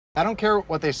I don't care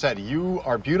what they said. You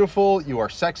are beautiful, you are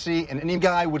sexy, and any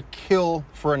guy would kill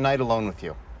for a night alone with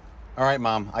you. All right,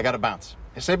 Mom, I gotta bounce.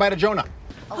 Say bye to Jonah.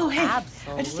 Oh, hey,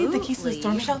 absolutely. I just need the keys to the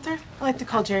storm shelter. I like to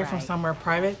call Jerry from somewhere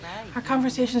private. Our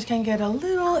conversations can get a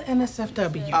little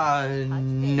NSFW.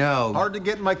 No. Hard to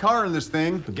get in my car in this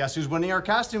thing, but guess who's winning our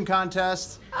costume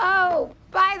contest? Oh,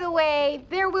 by the way,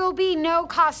 there will be no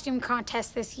costume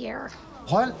contest this year.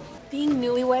 What? Being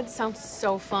newlyweds sounds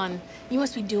so fun. You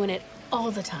must be doing it all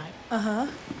the time. Uh-huh.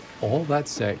 All that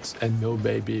sex and no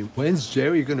baby. When's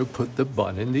Jerry gonna put the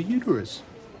bun in the uterus?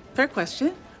 Fair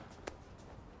question.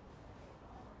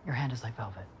 Your hand is like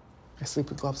velvet. I sleep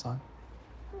with gloves on.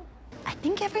 I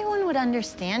think everyone would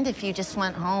understand if you just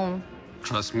went home.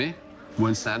 Trust me,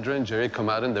 when Sandra and Jerry come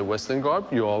out in their Western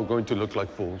garb, you're all going to look like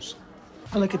fools.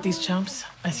 I look at these chumps.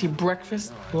 I see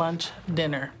breakfast, lunch,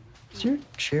 dinner. Is your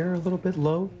chair a little bit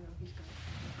low?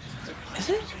 Is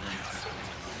it?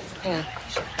 Yeah.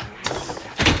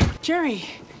 Jerry,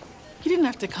 you didn't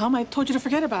have to come. I told you to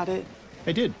forget about it.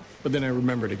 I did, but then I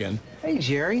remembered again. Hey,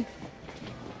 Jerry.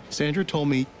 Sandra told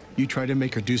me you try to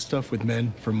make her do stuff with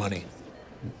men for money.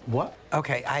 What?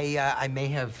 Okay, I may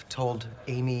have told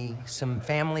Amy some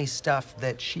family stuff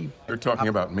that she... You're talking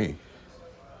about me.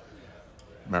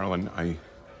 Marilyn,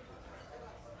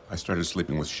 I started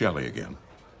sleeping with Shelley again.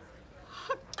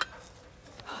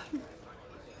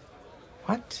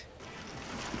 What?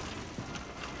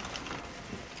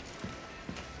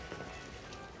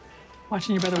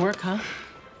 Watching your brother work, huh?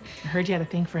 I heard you had a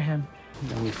thing for him.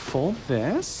 Let me fold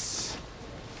this.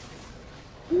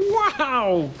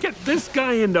 Wow! Get this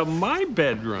guy into my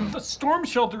bedroom. The storm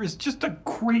shelter is just a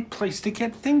great place to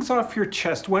get things off your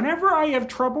chest. Whenever I have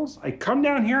troubles, I come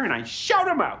down here and I shout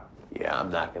them out. Yeah,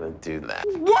 I'm not gonna do that.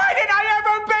 Why did I have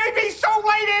a baby so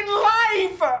late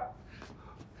in life?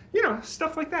 You know,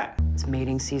 stuff like that. It's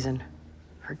mating season.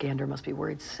 Her gander must be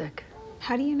worried sick.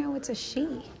 How do you know it's a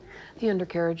she? The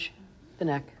undercarriage, the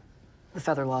neck, the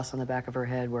feather loss on the back of her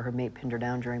head where her mate pinned her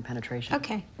down during penetration.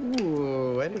 Okay.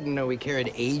 Ooh, I didn't know we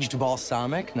carried aged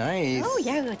balsamic. Nice. Oh,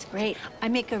 yeah, that's great. I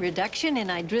make a reduction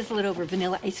and I drizzle it over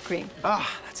vanilla ice cream.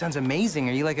 Ah, that sounds amazing.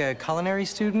 Are you like a culinary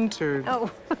student or? Oh,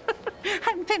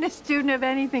 I've been a student of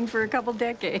anything for a couple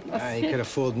decades. You could have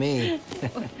fooled me.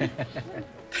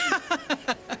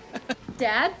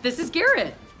 Dad, this is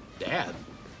Garrett. Dad?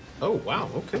 Oh, wow,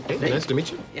 okay. Hey, nice to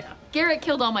meet you. Yeah. Garrett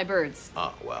killed all my birds.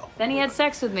 Oh, well. Then he had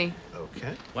sex with me.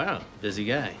 Okay. Wow, busy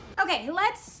guy. Okay,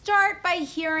 let's start by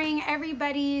hearing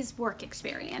everybody's work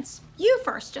experience. You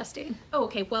first, Justine. Oh,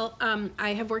 okay, well,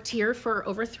 I have worked here for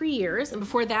over 3 years, and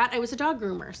before that, I was a dog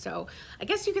groomer, so I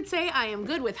guess you could say I am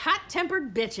good with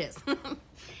hot-tempered bitches.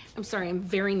 I'm sorry, I'm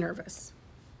very nervous.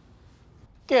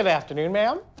 Good afternoon,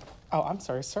 ma'am. Oh, I'm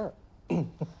sorry, sir.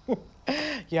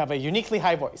 You have a uniquely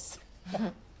high voice.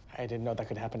 I didn't know that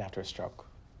could happen after a stroke.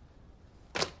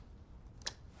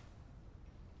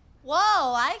 Whoa,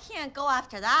 I can't go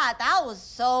after that. That was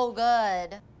so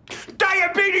good.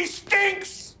 Diabetes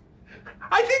stinks!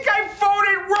 I think I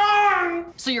voted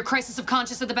wrong! So your crisis of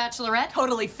conscience at the Bachelorette?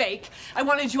 Totally fake. I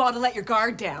wanted you all to let your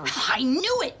guard down. I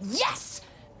knew it, yes!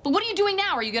 But what are you doing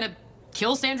now? Are you gonna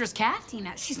kill Sandra's cat?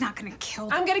 Dina, she's not gonna kill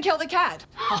I'm gonna kill the cat.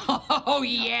 Oh,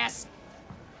 yes!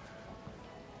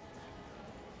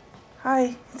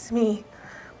 Hi, it's me.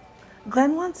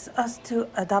 Glenn wants us to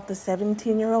adopt a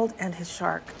 17-year-old and his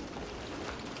shark.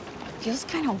 Feels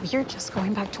kind of weird just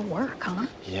going back to work, huh?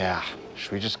 Yeah.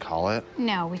 Should we just call it?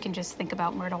 No, we can just think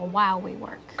about Myrtle while we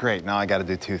work. Great, now I gotta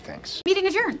do 2 things. Meeting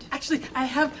adjourned. Actually, I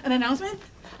have an announcement.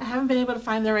 I haven't been able to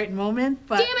find the right moment,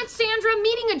 but... Damn it, Sandra,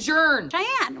 meeting adjourned.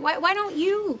 Cheyenne, why don't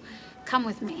you come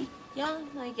with me? Yeah,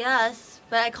 I guess.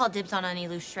 But I call dibs on any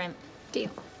loose shrimp. Deal.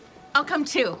 I'll come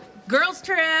too. Girls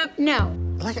trip. No.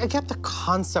 Like, I get the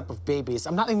concept of babies.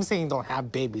 I'm not even saying don't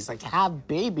have babies. Like, have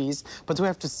babies, but do we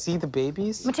have to see the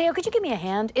babies? Mateo, could you give me a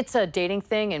hand? It's a dating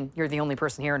thing, and you're the only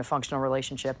person here in a functional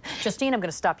relationship. Justine, I'm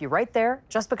gonna stop you right there.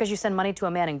 Just because you send money to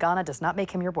a man in Ghana does not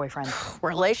make him your boyfriend.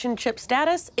 Relationship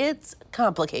status, it's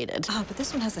complicated. Oh, but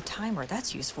this one has a timer.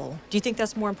 That's useful. Do you think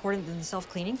that's more important than the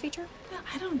self-cleaning feature?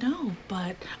 I don't know,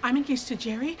 but I'm engaged to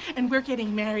Jerry, and we're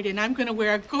getting married, and I'm gonna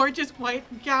wear a gorgeous white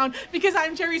gown because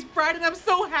I'm Jerry's bride, and I'm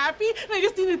so happy, and I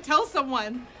just need to tell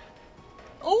someone.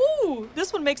 Oh,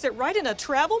 this one makes it right in a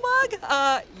travel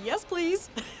mug? Yes, please.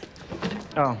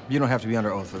 Oh, you don't have to be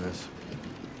under oath for this.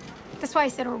 That's why I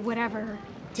said or whatever.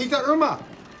 Tita Irma!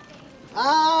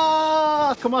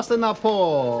 Ah, kumusta na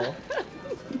po?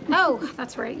 Oh,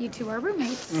 that's right. You two are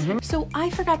roommates. So I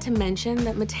forgot to mention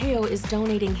that Mateo is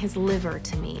donating his liver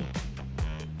to me.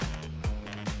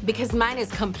 Because mine is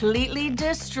completely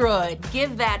destroyed.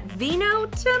 Give that vino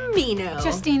to Mino.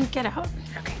 Justine, get out.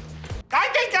 I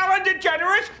think I'm Ellen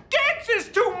DeGeneres. Dance is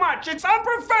too much. It's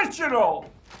unprofessional.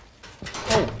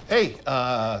 Oh, hey,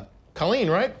 Colleen,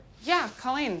 right? Yeah,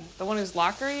 Colleen, the one whose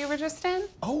locker you were just in?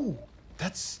 Oh,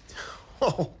 that's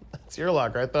your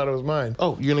locker. I thought it was mine.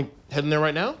 Oh, you're gonna head in there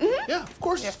right now? Mm-hmm. Yeah, of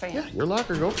course. Yes, I am. Yeah, your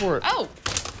locker, go for it. Oh.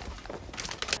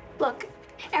 Look,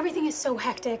 everything is so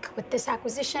hectic with this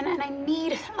acquisition, and I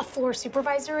need a floor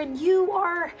supervisor, and you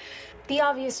are the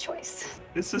obvious choice.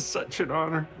 This is such an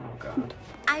honor. Oh, God.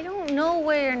 I don't know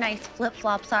where your nice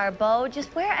flip-flops are, Bo.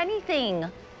 Just wear anything.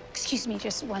 Excuse me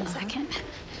just one second.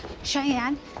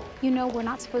 Cheyenne, you know we're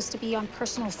not supposed to be on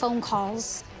personal phone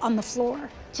calls on the floor.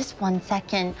 Just 1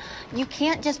 second. You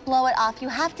can't just blow it off. You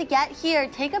have to get here.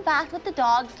 Take a bath with the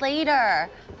dogs later.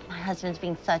 My husband's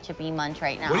being such a bee-munch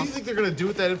right now. What do you think they're gonna do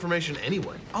with that information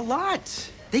anyway? A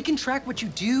lot. They can track what you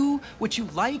do, what you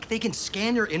like. They can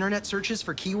scan your internet searches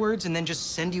for keywords and then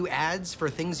just send you ads for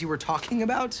things you were talking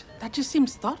about. That just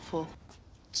seems thoughtful.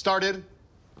 Started.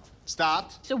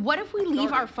 Stopped. So what if we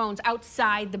leave our phones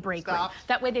outside the break room?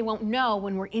 That way they won't know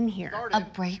when we're in here. A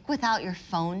break without your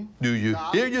phone? Do you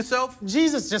hear yourself?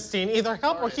 Jesus, Justine, either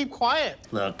help or keep quiet.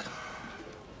 Look,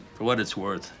 for what it's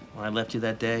worth, when I left you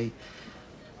that day,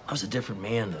 I was a different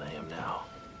man than I am now.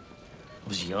 I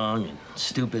was young and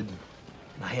stupid,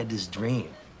 and I had this dream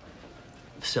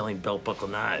of selling belt-buckle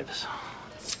knives.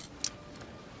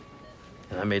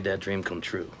 And I made that dream come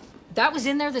true. That was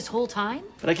in there this whole time?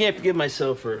 But I can't forgive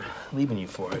myself for leaving you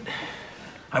for it.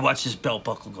 I watched this belt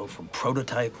buckle go from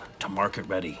prototype to market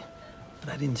ready. But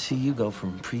I didn't see you go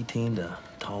from preteen to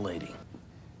tall lady.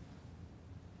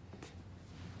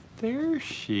 There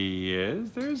she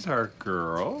is. There's our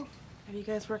girl. Have you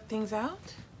guys worked things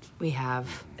out? We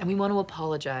have. And we want to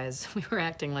apologize. We were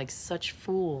acting like such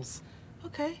fools.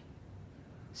 Okay.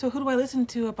 So who do I listen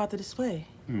to about the display?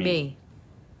 Me.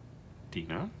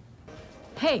 Dina?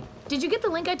 Hey, did you get the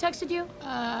link I texted you?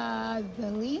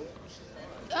 The link?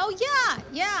 Oh,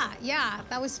 yeah.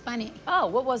 That was funny. Oh,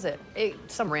 what was it?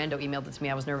 Some rando emailed it to me.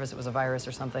 I was nervous it was a virus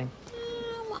or something.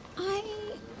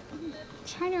 I'm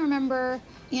trying to remember.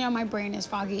 You know, my brain is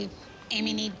foggy.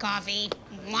 Amy need coffee,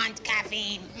 want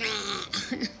caffeine.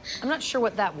 I'm not sure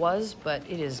what that was, but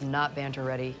it is not banter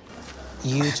ready.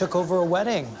 You took over a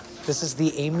wedding. This is the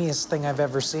Amiest thing I've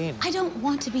ever seen. I don't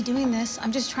want to be doing this.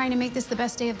 I'm just trying to make this the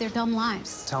best day of their dumb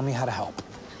lives. Tell me how to help.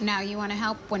 Now you want to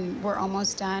help when we're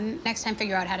almost done? Next time,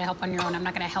 figure out how to help on your own. I'm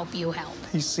not going to help you help.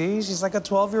 You see? She's like a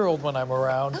 12-year-old when I'm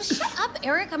around. Oh, shut up,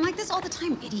 Eric. I'm like this all the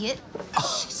time, idiot.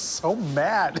 Oh, she's so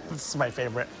mad. This is my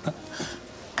favorite.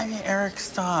 I mean, Eric,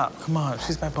 stop. Come on,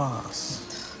 she's my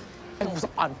boss. It was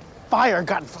on fire.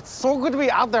 God, it's so good to be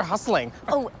out there hustling.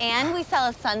 Oh, and we sell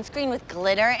a sunscreen with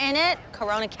glitter in it.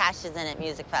 Corona cashes in at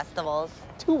music festivals.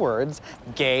 2 words,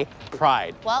 gay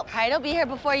pride. Well, Pride will be here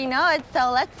before you know it, so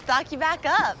let's stock you back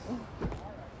up.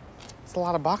 It's a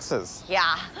lot of boxes.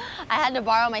 Yeah, I had to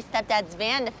borrow my stepdad's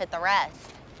van to fit the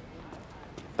rest.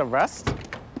 The rest?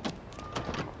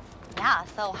 Yeah,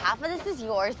 so half of this is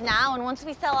yours now, and once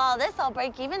we sell all this, I'll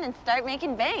break even and start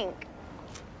making bank.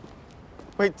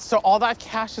 Wait, so all that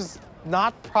cash is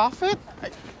not profit?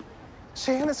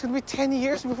 Cheyenne, it's gonna be 10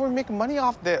 years before we make money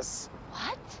off this.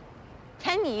 What?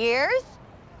 10 years?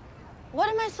 What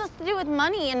am I supposed to do with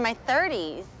money in my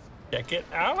 30s? Check it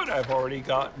out. I've already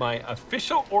got my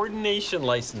official ordination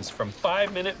license from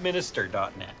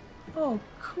 5minuteminister.net. Oh,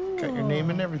 cool. Got your name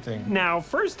and everything. Now,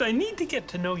 first, I need to get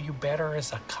to know you better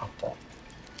as a couple.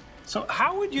 So,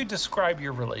 how would you describe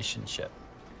your relationship?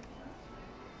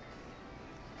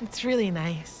 It's really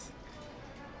nice.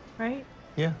 Right?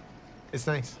 Yeah, it's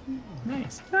nice.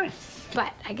 Nice, nice.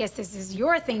 But I guess this is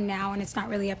your thing now, and it's not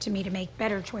really up to me to make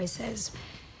better choices.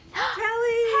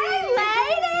 Kelly! Hey,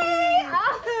 lady!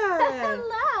 Oh,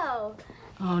 hello.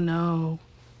 Oh, no.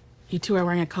 You two are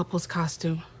wearing a couple's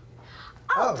costume.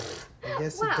 Oh, I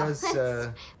guess it does,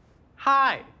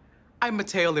 Hi, I'm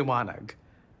Mateo Liwanag,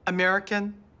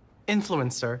 American,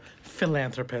 influencer,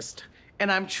 philanthropist, and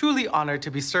I'm truly honored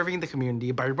to be serving the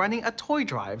community by running a toy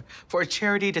drive for a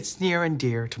charity that's near and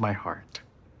dear to my heart.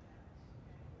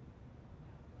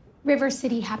 River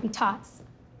City Happy Tots.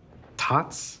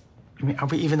 Tots? I mean, are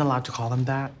we even allowed to call them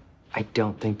that? I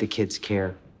don't think the kids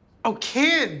care. Oh,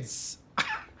 kids!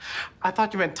 I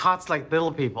thought you meant tots like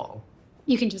little people.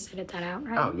 You can just edit that out,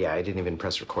 right? Oh, yeah, I didn't even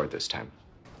press record this time.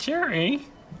 Jerry,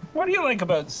 what do you like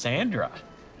about Sandra?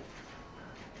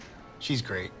 She's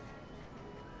great.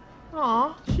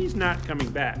 Aw, she's not coming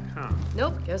back, huh?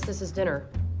 Nope, guess this is dinner.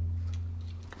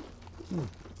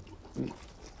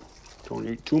 Don't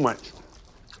eat too much.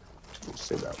 I'll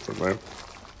save that for later.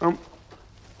 Do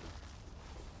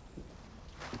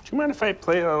you mind if I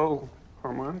play a little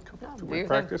harmonica? No, Do do we your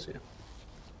practice? thing. Yeah.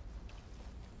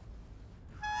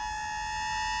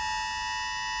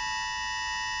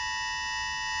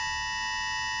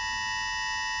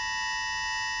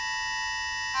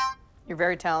 You're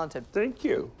very talented. Thank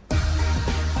you.